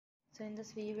So in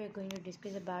this video we are going to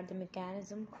discuss about the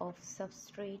mechanism of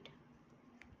substrate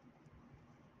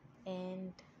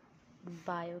and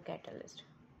biocatalyst,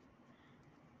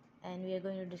 and we are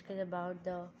going to discuss about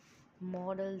the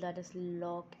model that is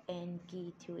lock and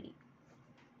key theory.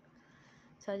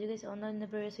 So as you guys all know, in the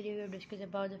previous video we have discussed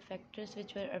about the factors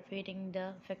which were affecting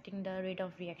the rate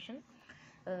of reaction.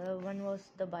 One was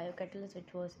the biocatalyst,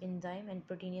 which was enzyme and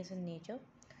proteinous in nature.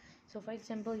 So for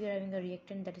example, we are having a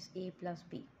reactant that is A plus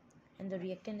B, and the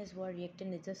reactant is what?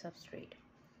 Reactant is a substrate.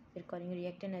 We're calling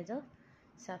reactant as a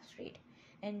substrate,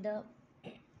 and the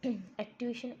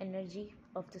activation energy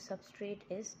of the substrate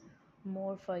is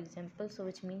more, for example, so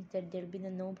which means that there will be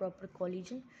the no proper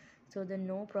collision, so the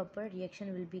no proper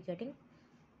reaction will be getting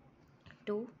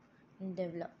to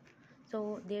develop.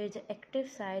 So there is an active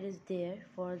side is there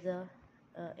for the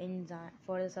enzyme,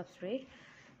 for the substrate.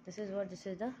 This is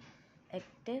the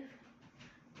active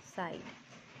side,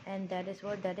 and that is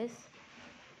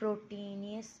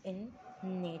proteinous in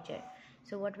nature.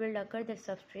 So what will occur, that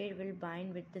substrate will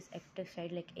bind with this active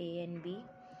side like A and B,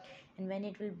 and when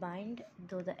it will bind,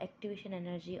 though the activation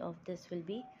energy of this will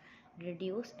be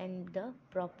reduced and the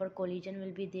proper collision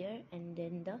will be there, and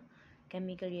then the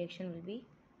chemical reaction will be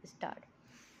start.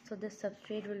 So the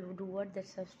substrate will do what? That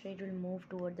substrate will move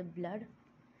toward the blood,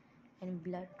 and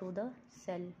blood to the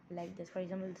cell like this. For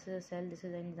example, this is a cell, this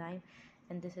is an enzyme,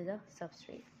 and this is a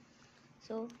substrate.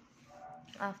 So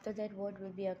after that, what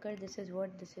will be occur? This is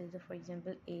the, for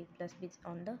example, A plus B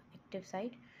on the active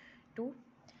side 2,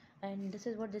 and this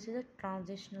is a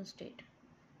transitional state.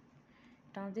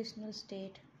 Transitional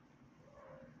state,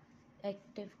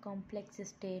 active complex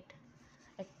state,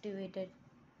 activated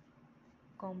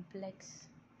complex,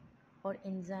 or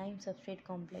enzyme substrate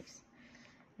complex.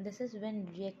 This is when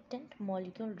reactant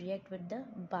molecule react with the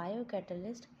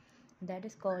biocatalyst, that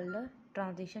is called the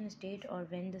transition state, or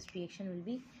when this reaction will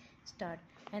be start,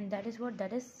 and that is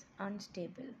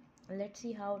unstable. Let's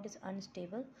see how it is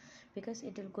unstable, because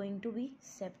it is going to be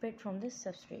separate from the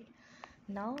substrate.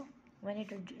 Now when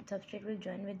substrate will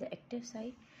join with the active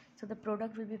side, so the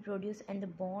product will be produced and the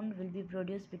bond will be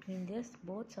produced between this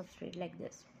both substrate like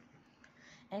this,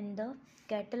 and the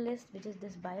catalyst, which is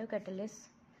this biocatalyst,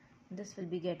 the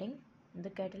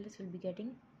catalyst will be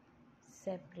getting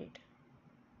separate,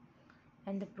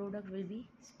 and the product will be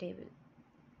stable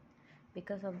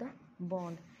because of the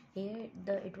bond. Here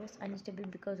it was unstable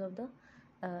because of the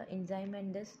enzyme,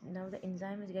 and this, now the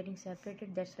enzyme is getting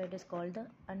separated, that's why it is called the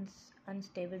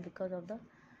unstable, because of the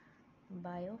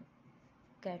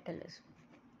biocatalyst.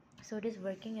 So it is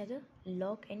working as a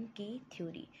lock and key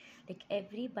theory. Like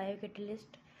every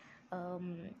biocatalyst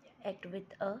act with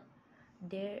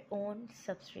their own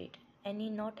substrate.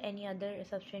 Not any other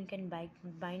substrate can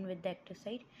bind with the active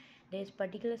site. There is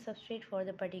particular substrate for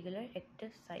the particular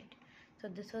active site. So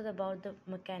this was about the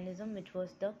mechanism, which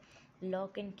was the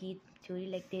lock and key theory.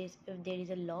 Like if there is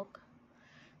a lock,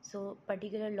 so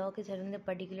particular lock is having the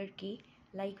particular key.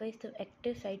 Likewise, the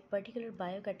active site, particular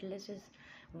biocatalyst is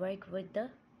work with the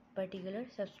particular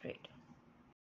substrate.